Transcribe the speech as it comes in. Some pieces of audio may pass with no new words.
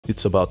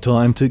It's about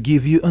time to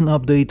give you an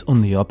update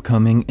on the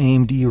upcoming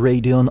AMD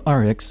Radeon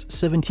RX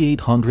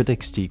 7800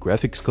 XT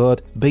graphics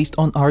card based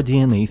on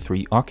RDNA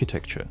 3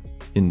 architecture.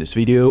 In this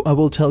video, I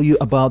will tell you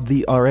about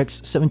the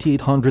RX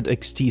 7800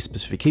 XT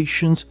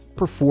specifications,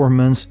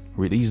 performance,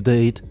 release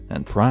date,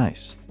 and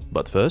price.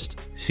 But first,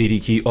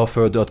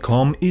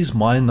 CDKeyOffer.com is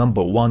my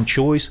 #1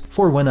 choice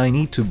for when I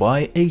need to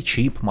buy a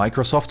cheap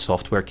Microsoft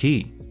software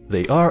key.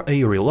 They are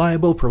a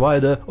reliable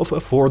provider of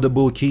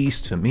affordable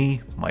keys to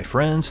me, my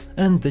friends,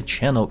 and the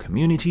channel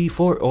community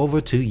for over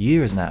 2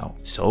 years now,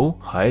 so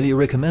highly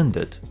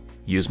recommended.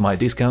 Use my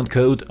discount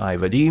code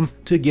iVadim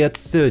to get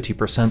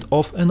 30%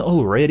 off an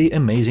already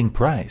amazing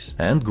price,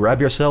 and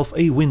grab yourself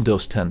a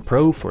Windows 10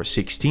 Pro for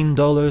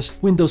 $16,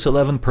 Windows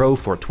 11 Pro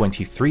for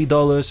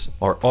 $23,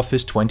 or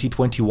Office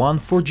 2021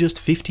 for just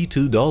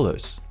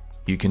 $52.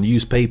 You can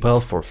use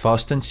PayPal for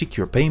fast and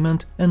secure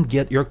payment and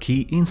get your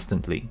key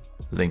instantly.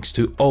 Links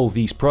to all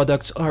these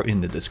products are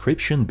in the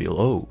description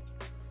below.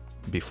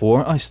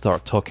 Before I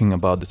start talking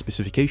about the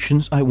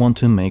specifications, I want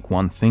to make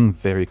one thing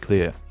very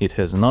clear. It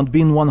has not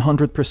been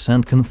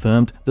 100%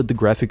 confirmed that the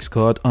graphics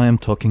card I am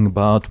talking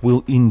about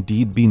will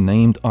indeed be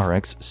named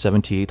RX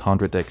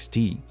 7800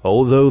 XT,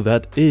 although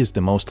that is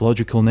the most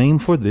logical name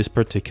for this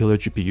particular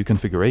GPU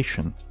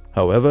configuration.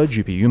 However,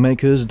 GPU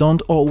makers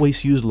don't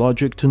always use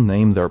logic to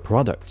name their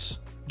products.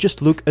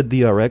 Just look at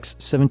the RX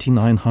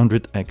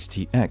 7900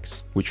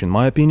 XTX, which in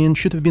my opinion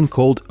should have been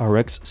called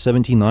RX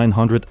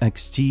 7900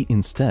 XT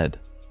instead.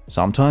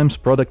 Sometimes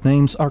product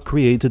names are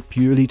created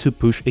purely to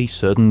push a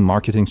certain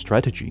marketing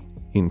strategy.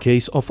 In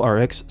case of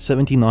RX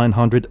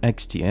 7900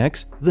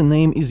 XTX, the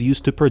name is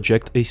used to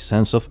project a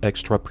sense of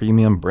extra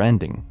premium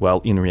branding, while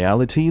in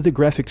reality the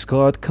graphics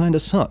card kinda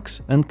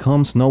sucks and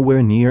comes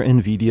nowhere near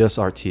Nvidia's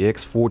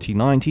RTX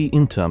 4090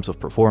 in terms of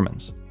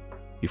performance.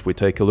 If we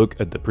take a look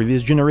at the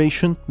previous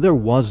generation, there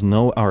was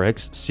no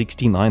RX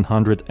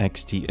 6900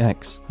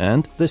 XTX,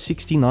 and the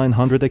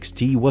 6900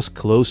 XT was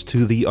close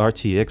to the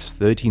RTX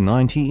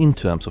 3090 in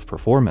terms of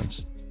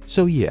performance.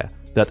 So yeah,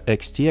 that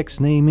XTX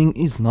naming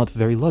is not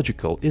very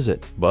logical, is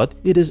it? But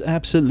it is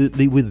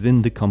absolutely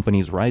within the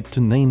company's right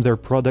to name their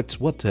products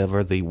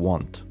whatever they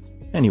want.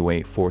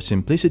 Anyway, for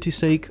simplicity's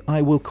sake,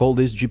 I will call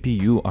this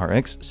GPU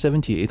RX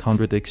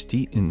 7800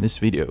 XT in this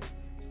video.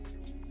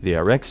 The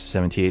RX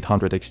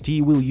 7800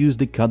 XT will use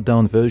the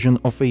cut-down version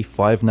of a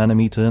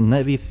 5nm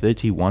Navi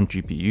 31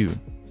 GPU.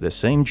 The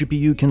same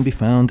GPU can be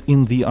found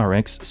in the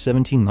RX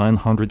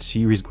 7900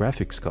 series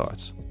graphics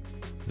cards.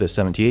 The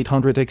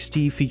 7800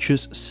 XT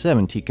features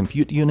 70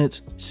 compute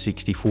units,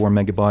 64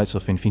 MB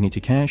of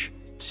Infinity Cache,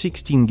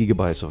 16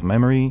 GB of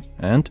memory,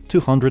 and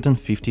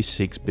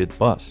 256-bit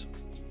bus.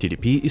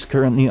 TDP is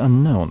currently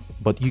unknown,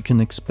 but you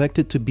can expect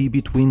it to be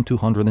between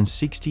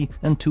 260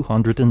 and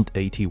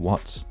 280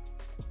 watts.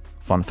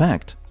 Fun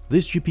fact,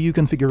 this GPU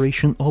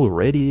configuration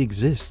already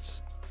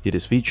exists. It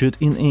is featured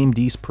in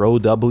AMD's Pro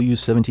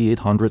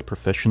W7800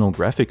 professional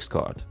graphics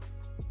card.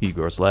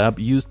 Igor's lab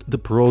used the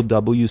Pro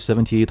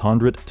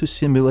W7800 to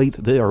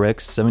simulate the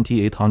RX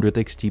 7800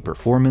 XT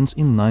performance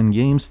in 9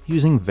 games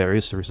using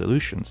various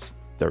resolutions.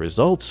 The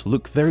results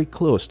look very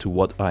close to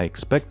what I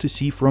expect to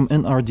see from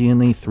an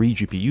RDNA 3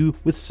 GPU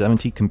with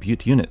 70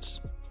 compute units.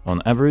 On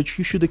average,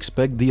 you should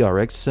expect the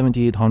RX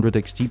 7800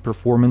 XT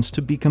performance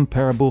to be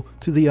comparable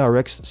to the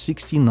RX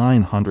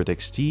 6900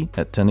 XT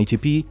at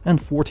 1080p and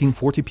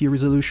 1440p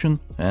resolution,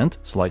 and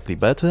slightly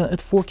better at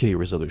 4K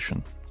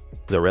resolution.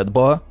 The red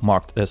bar,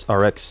 marked as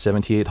RX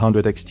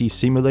 7800 XT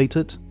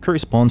simulated,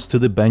 corresponds to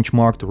the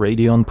benchmarked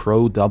Radeon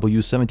Pro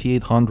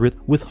W7800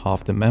 with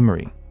half the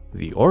memory.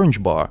 The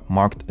orange bar,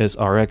 marked as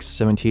RX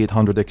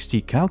 7800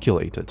 XT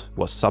calculated,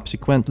 was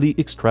subsequently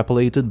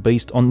extrapolated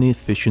based on the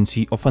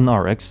efficiency of an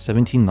RX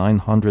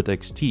 7900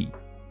 XT.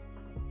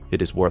 It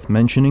is worth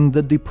mentioning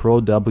that the Pro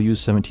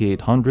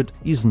W7800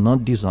 is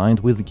not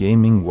designed with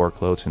gaming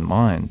workloads in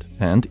mind,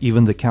 and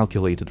even the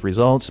calculated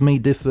results may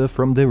differ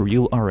from the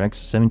real RX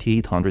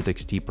 7800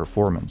 XT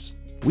performance.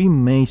 We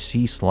may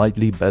see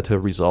slightly better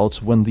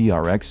results when the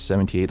RX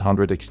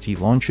 7800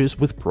 XT launches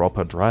with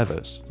proper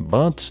drivers,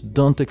 but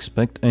don't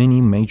expect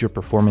any major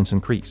performance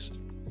increase.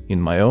 In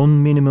my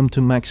own minimum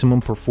to maximum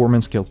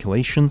performance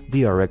calculation,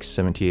 the RX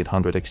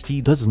 7800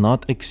 XT does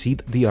not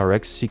exceed the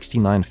RX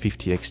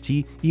 6950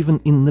 XT even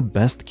in the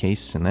best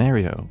case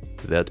scenario.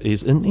 That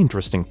is an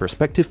interesting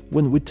perspective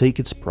when we take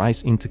its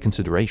price into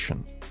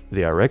consideration.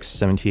 The RX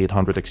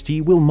 7800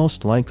 XT will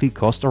most likely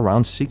cost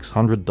around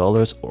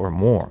 $600 or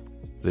more.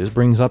 This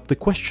brings up the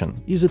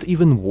question, is it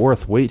even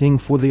worth waiting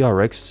for the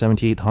RX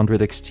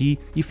 7800 XT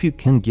if you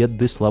can get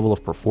this level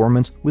of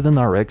performance with an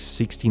RX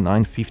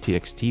 6950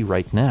 XT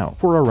right now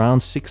for around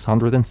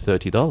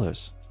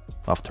 $630?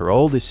 After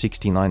all, the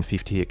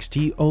 6950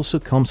 XT also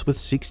comes with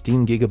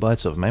 16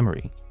 GB of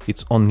memory.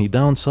 Its only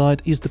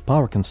downside is the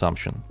power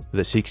consumption.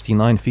 The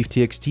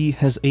 6950 XT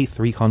has a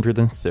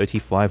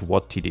 335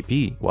 watt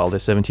TDP, while the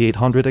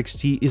 7800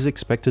 XT is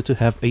expected to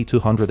have a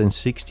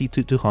 260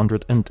 to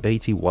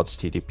 280 watts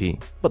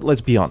TDP. But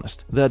let's be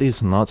honest, that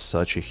is not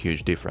such a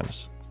huge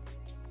difference.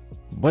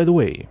 By the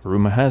way,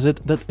 rumor has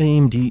it that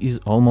AMD is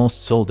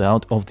almost sold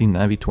out of the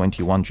Navi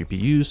 21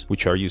 GPUs,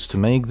 which are used to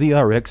make the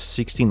RX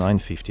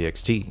 6950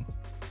 XT.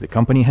 The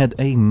company had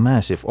a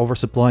massive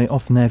oversupply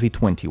of Navi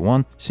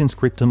 21 since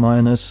crypto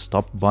miners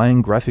stopped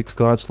buying graphics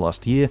cards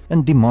last year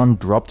and demand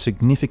dropped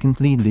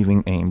significantly,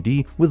 leaving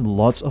AMD with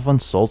lots of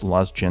unsold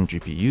last-gen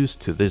GPUs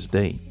to this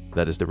day.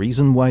 That is the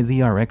reason why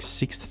the RX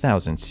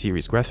 6000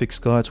 series graphics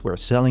cards were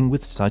selling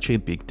with such a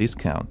big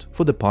discount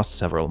for the past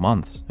several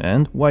months,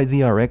 and why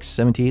the RX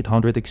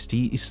 7800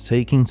 XT is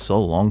taking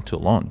so long to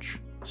launch.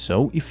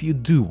 So if you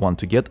do want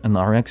to get an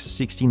RX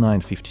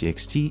 6950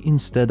 XT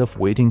instead of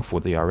waiting for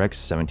the RX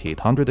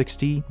 7800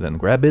 XT, then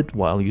grab it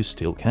while you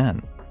still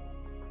can.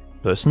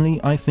 Personally,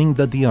 I think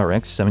that the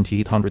RX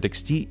 7800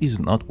 XT is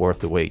not worth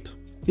the wait.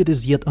 It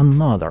is yet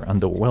another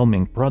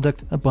underwhelming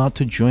product about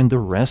to join the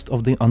rest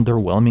of the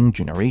underwhelming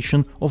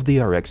generation of the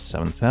RX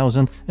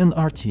 7000 and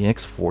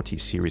RTX 40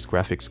 series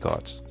graphics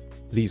cards.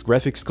 These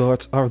graphics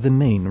cards are the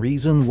main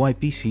reason why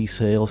PC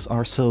sales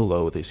are so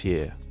low this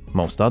year.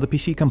 Most other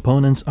PC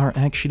components are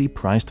actually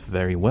priced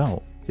very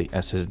well. The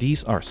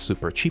SSDs are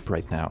super cheap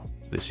right now.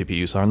 The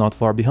CPUs are not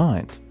far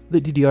behind.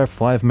 The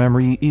DDR5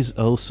 memory is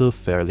also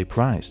fairly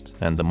priced,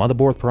 and the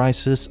motherboard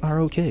prices are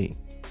okay.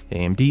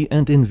 AMD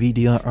and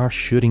Nvidia are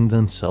shooting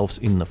themselves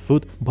in the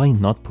foot by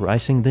not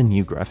pricing the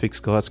new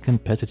graphics cards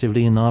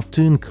competitively enough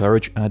to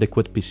encourage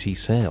adequate PC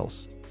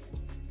sales.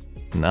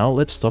 Now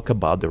let's talk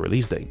about the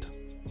release date.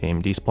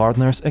 AMD's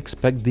partners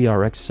expect the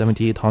RX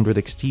 7800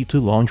 XT to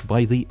launch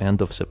by the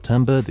end of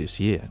September this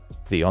year.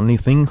 The only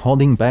thing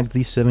holding back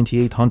the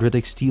 7800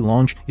 XT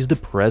launch is the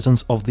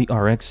presence of the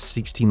RX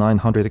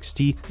 6900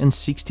 XT and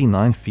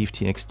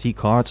 6950 XT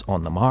cards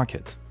on the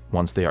market.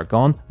 Once they are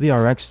gone, the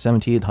RX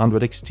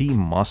 7800 XT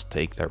must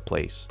take their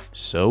place.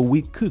 So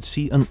we could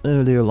see an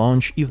earlier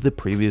launch if the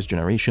previous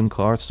generation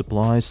card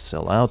supplies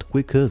sell out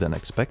quicker than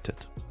expected.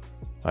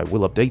 I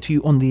will update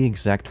you on the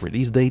exact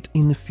release date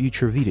in a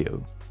future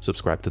video.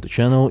 Subscribe to the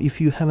channel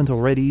if you haven't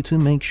already to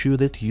make sure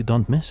that you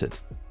don't miss it.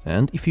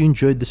 And if you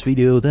enjoyed this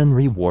video, then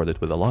reward it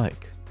with a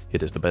like.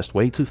 It is the best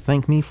way to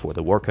thank me for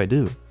the work I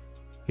do.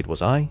 It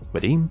was I,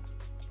 Vadim.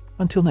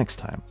 Until next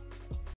time.